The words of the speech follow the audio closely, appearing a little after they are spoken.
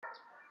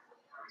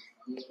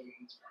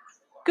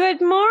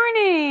Good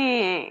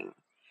morning.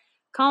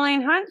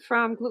 Colleen Hunt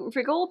from Gluten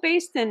Free Gold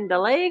based in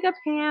Dolega,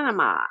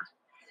 Panama.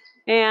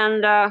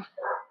 And I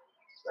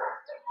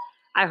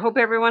hope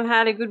everyone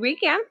had a good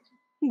weekend.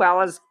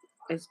 Well, as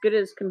good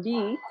as can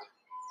be.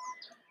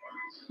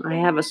 I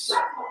have a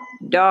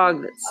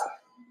dog that's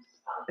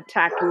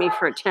attacking me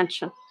for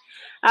attention.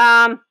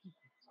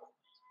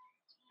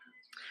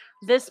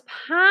 This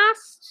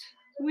past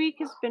week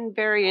has been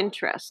very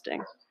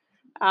interesting.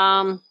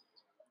 I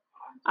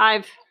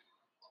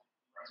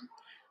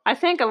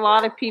think a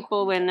lot of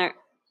people when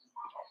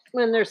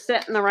they're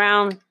sitting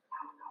around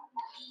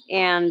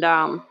and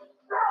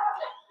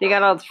they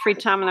got all the free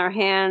time in their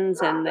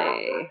hands and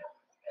they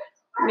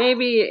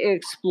maybe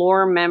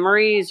explore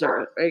memories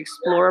or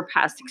explore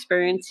past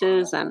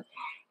experiences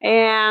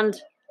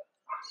and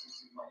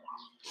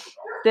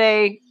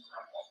they,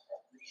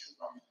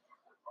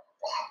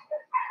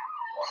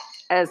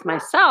 as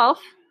myself,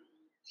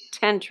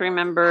 tend to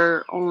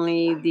remember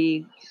only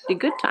the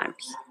good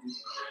times,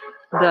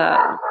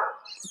 the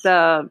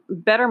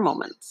better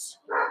moments.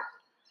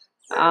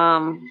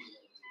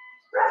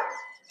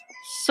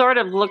 Sort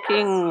of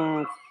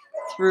looking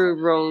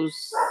through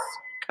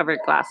rose-covered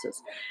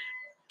glasses.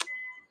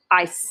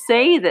 I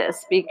say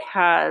this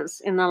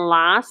because in the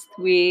last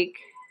week,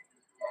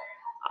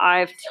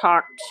 I've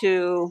talked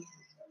to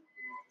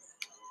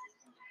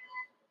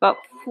about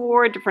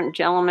 4 different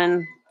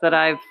gentlemen that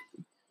I've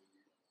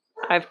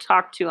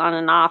talked to on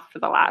and off for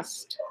the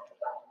last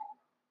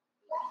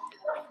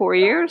 4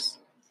 years.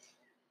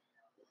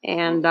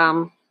 And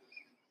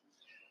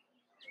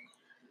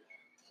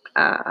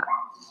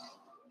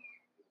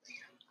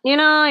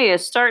you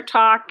start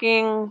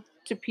talking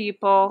to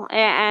people,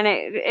 and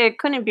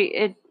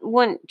it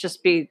wouldn't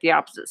just be the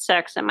opposite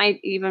sex. It might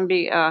even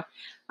be a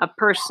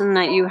person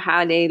that you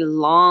had a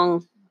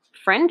long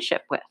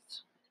friendship with.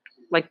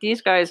 Like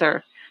these guys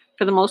are,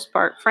 for the most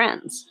part,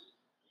 friends.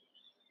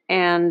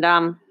 And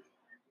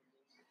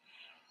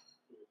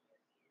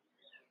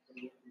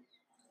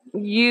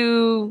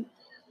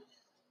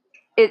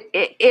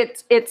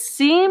it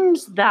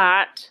seems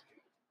that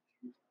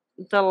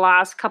the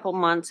last couple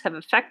months have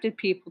affected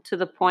people to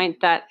the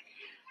point that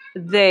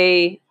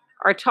they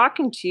are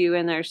talking to you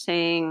and they're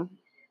saying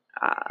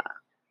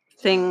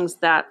things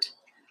that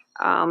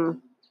I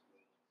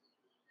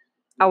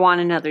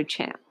want another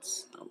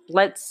chance.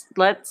 Let's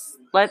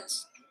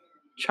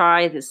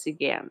try this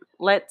again.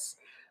 Let's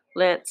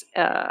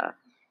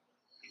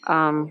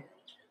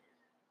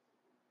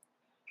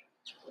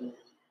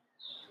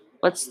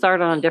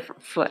start on a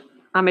different foot.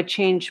 I'm a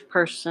changed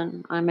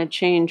person. I'm a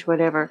changed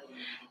whatever.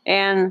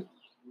 And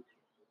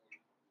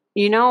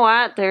you know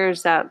what?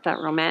 There's that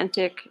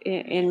romantic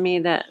in me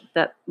that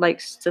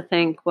likes to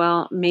think,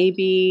 well,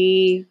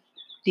 maybe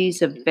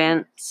these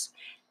events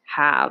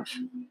have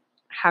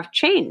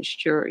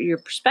changed your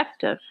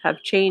perspective,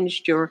 have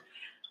changed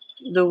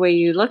the way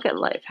you look at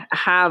life,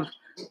 have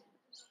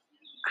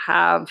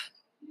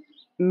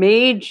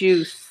made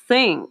you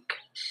think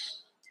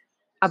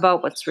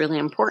about what's really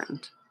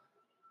important.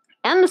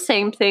 And the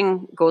same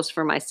thing goes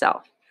for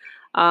myself.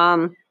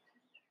 I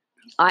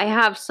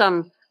have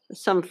some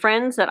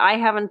friends that I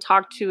haven't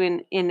talked to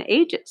in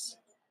ages.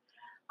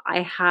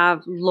 I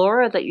have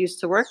Laura that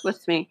used to work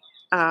with me.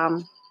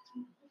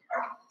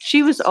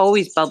 She was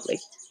always bubbly.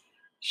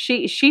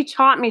 She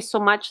taught me so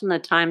much in the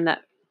time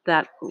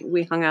that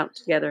we hung out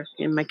together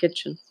in my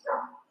kitchen.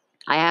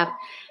 I have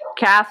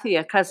Kathy,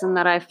 a cousin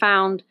that I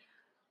found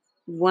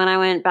when I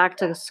went back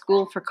to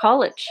school for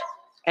college,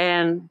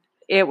 and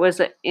it was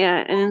an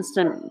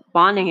instant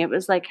bonding. It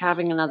was like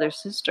having another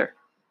sister.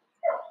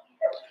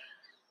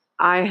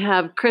 I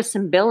have Chris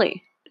and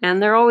Billy,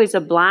 and they're always a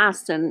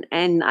blast, and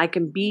I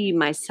can be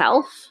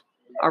myself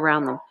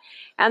around them.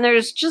 And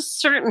there's just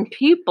certain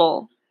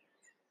people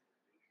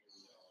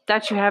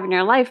that you have in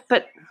your life,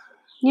 but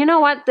you know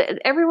what?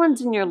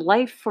 Everyone's in your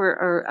life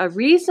for a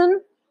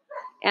reason,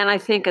 and I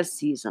think a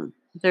season.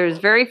 There's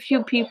very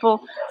few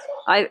people.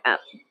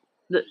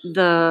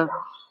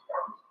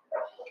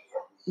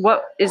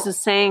 What is the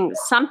saying?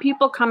 Some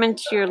people come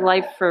into your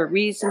life for a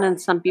reason, and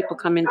some people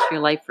come into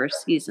your life for a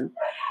season.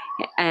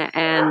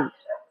 And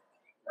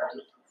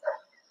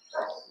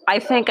I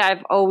think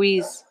I've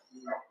always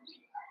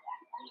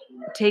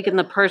taken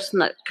the person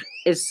that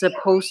is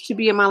supposed to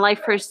be in my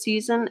life for a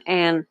season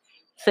and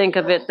think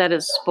of it that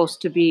it's supposed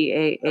to be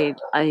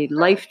a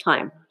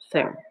lifetime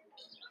thing.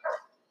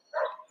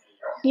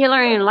 You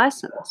learn your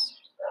lessons.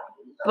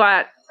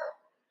 But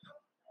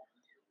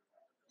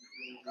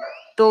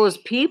those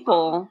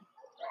people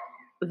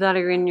that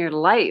are in your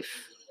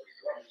life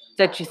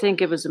that you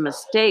think it was a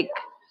mistake,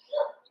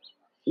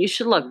 you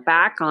should look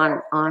back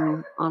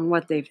on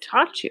what they've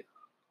taught you.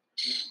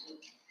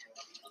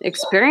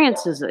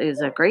 Experience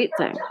is a great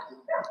thing.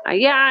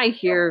 I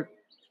hear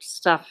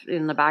stuff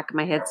in the back of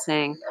my head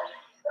saying,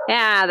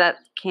 yeah, that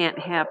can't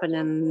happen,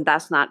 and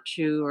that's not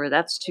true, or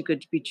that's too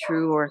good to be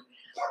true, or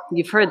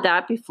you've heard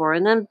that before.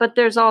 And then, but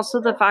there's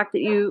also the fact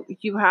that you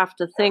have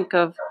to think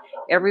of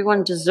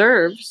everyone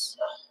deserves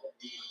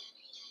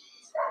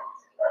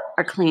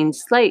a clean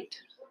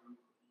slate,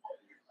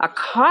 a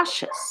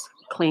cautious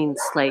clean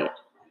slate,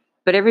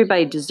 but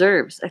everybody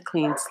deserves a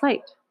clean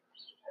slate.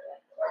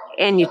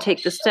 And you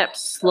take the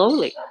steps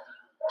slowly.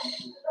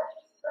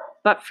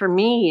 But for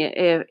me,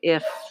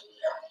 if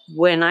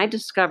when I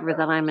discover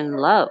that I'm in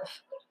love,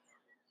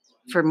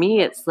 for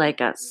me, it's like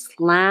a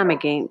slam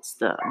against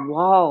the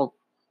wall,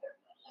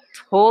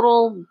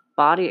 total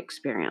body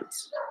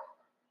experience,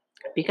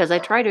 because I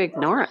try to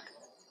ignore it.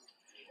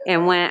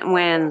 And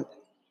when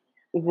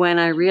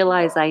I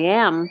realize I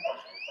am,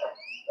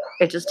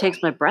 it just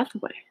takes my breath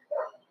away.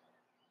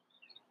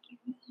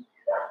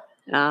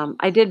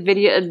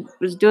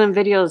 Was doing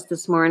videos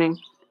this morning,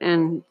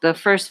 and the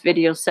first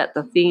video set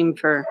the theme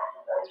for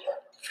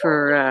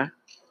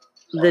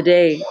the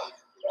day.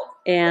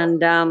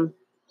 And I'm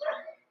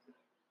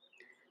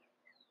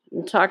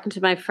talking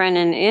to my friend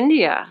in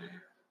India,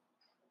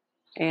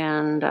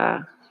 and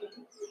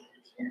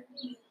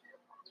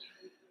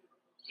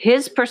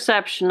his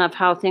perception of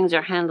how things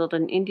are handled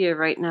in India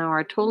right now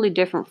are totally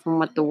different from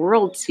what the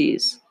world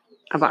sees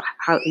about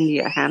how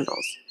India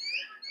handles.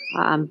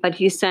 But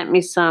he sent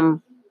me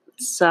some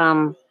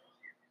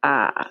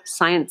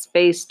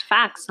science-based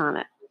facts on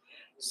it.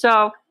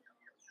 So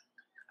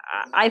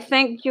I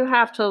think you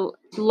have to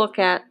look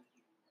at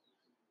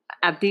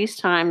these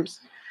times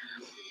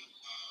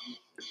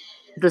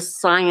the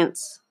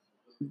science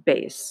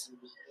base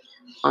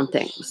on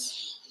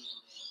things.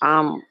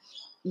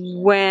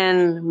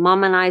 When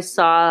Mom and I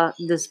saw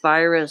this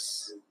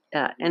virus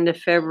end of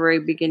February,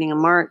 beginning of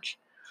March,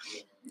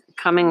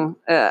 coming,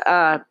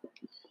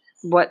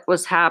 what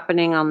was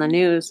happening on the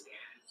news,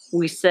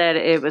 we said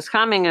it was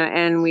coming,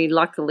 and we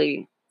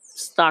luckily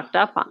stocked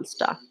up on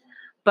stuff.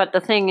 But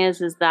the thing is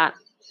that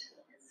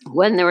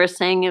when they were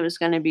saying it was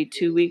going to be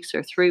 2 weeks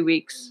or 3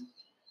 weeks,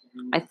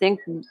 I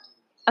think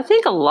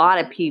a lot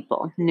of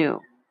people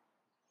knew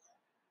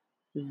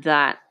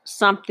that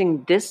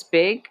something this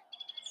big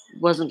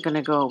wasn't going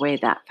to go away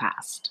that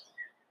fast.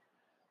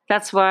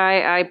 That's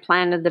why I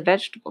planted the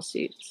vegetable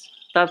seeds.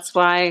 That's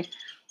why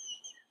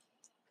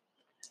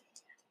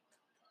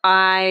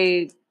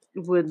I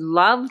would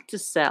love to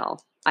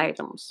sell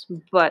items,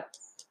 but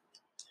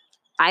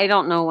I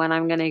don't know when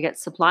I'm going to get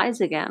supplies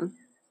again.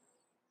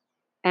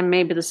 And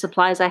maybe the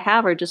supplies I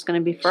have are just going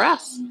to be for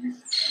us.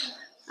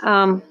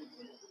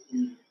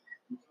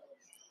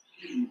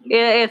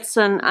 It's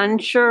an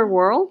unsure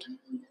world,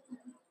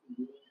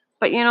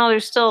 but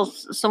there's still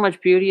so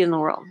much beauty in the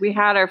world. We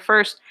had our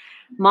first,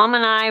 Mom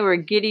and I were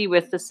giddy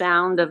with the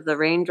sound of the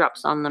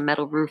raindrops on the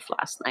metal roof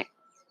last night,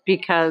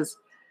 because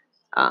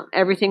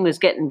everything was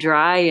getting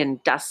dry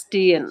and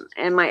dusty,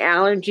 and my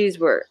allergies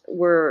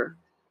were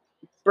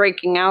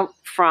breaking out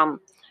from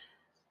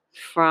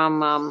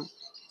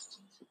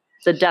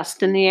the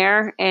dust in the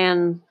air,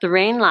 and the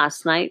rain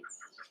last night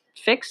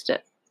fixed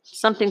it.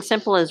 Something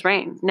simple as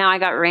rain. Now I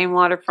got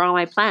rainwater for all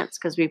my plants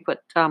because we put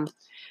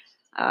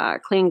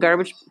clean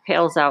garbage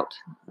pails out,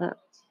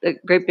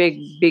 great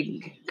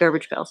big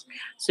garbage pails,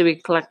 so we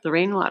collect the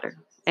rainwater.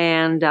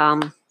 And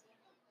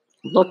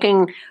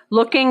looking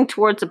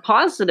towards the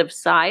positive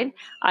side,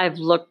 I've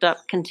looked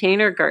up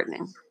container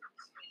gardening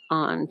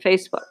on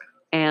Facebook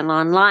and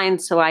online,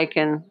 so I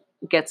can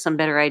get some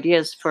better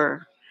ideas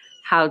for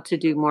how to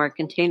do more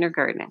container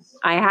gardening.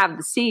 I have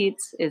the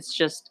seeds. It's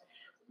just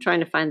trying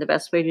to find the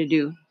best way to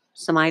do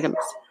some items.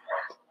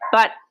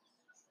 But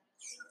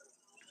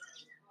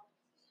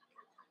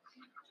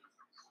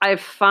I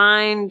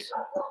find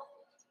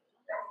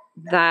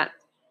that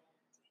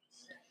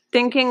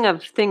thinking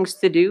of things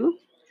to do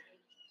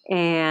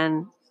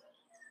and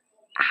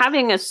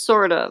having a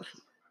sort of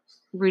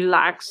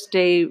relaxed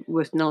day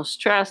with no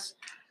stress,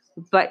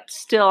 but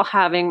still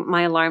having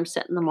my alarm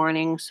set in the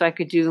morning so I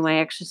could do my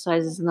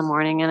exercises in the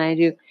morning, and I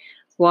do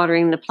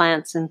watering the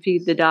plants and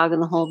feed the dog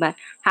and the whole bit.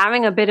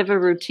 Having a bit of a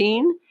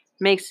routine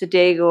makes the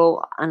day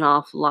go an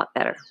awful lot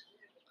better.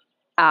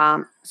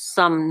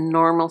 Some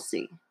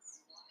normalcy.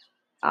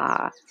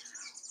 I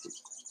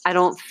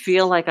don't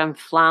feel like I'm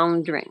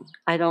floundering.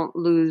 I don't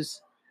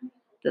lose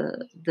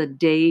the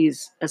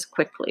days as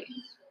quickly.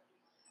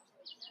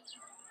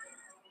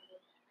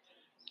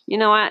 You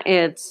know what?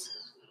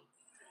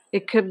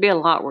 It could be a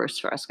lot worse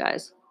for us,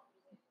 guys.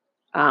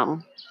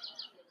 I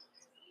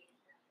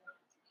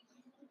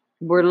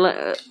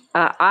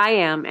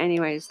am,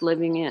 anyways,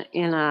 living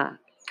in a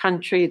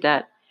country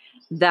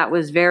that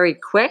was very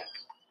quick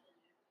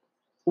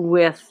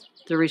with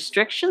the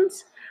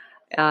restrictions,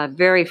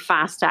 very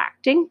fast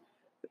acting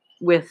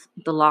with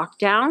the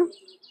lockdown.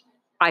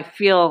 I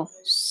feel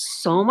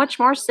so much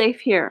more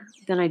safe here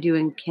than I do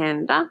in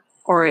Canada,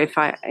 or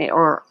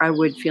I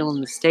would feel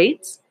in the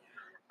States.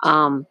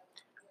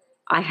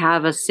 I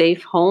have a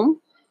safe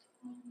home,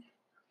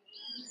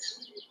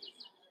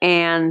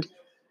 and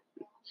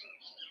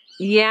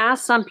yeah,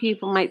 some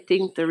people might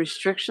think the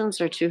restrictions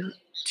are too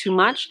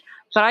much,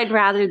 but I'd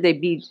rather they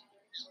be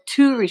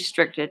too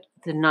restricted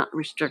than not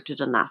restricted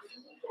enough,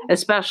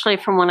 especially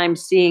from what I'm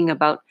seeing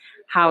about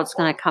how it's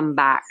going to come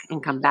back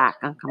and come back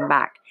and come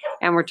back.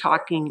 And we're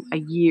talking a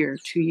year,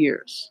 2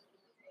 years.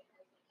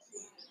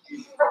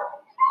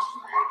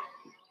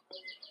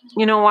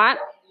 You know what?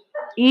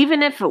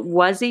 Even if it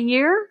was a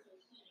year,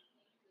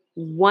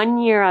 1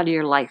 year out of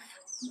your life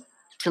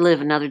to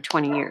live another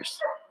 20 years.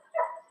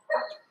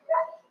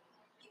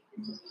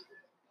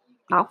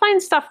 I'll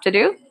find stuff to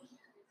do.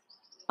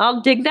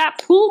 I'll dig that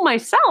pool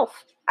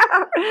myself.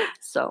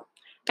 So,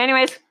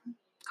 anyways,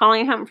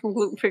 Colleen Hunt from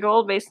Gluten Free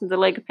Gold, based in the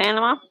Lake of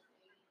Panama.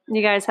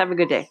 You guys have a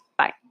good day.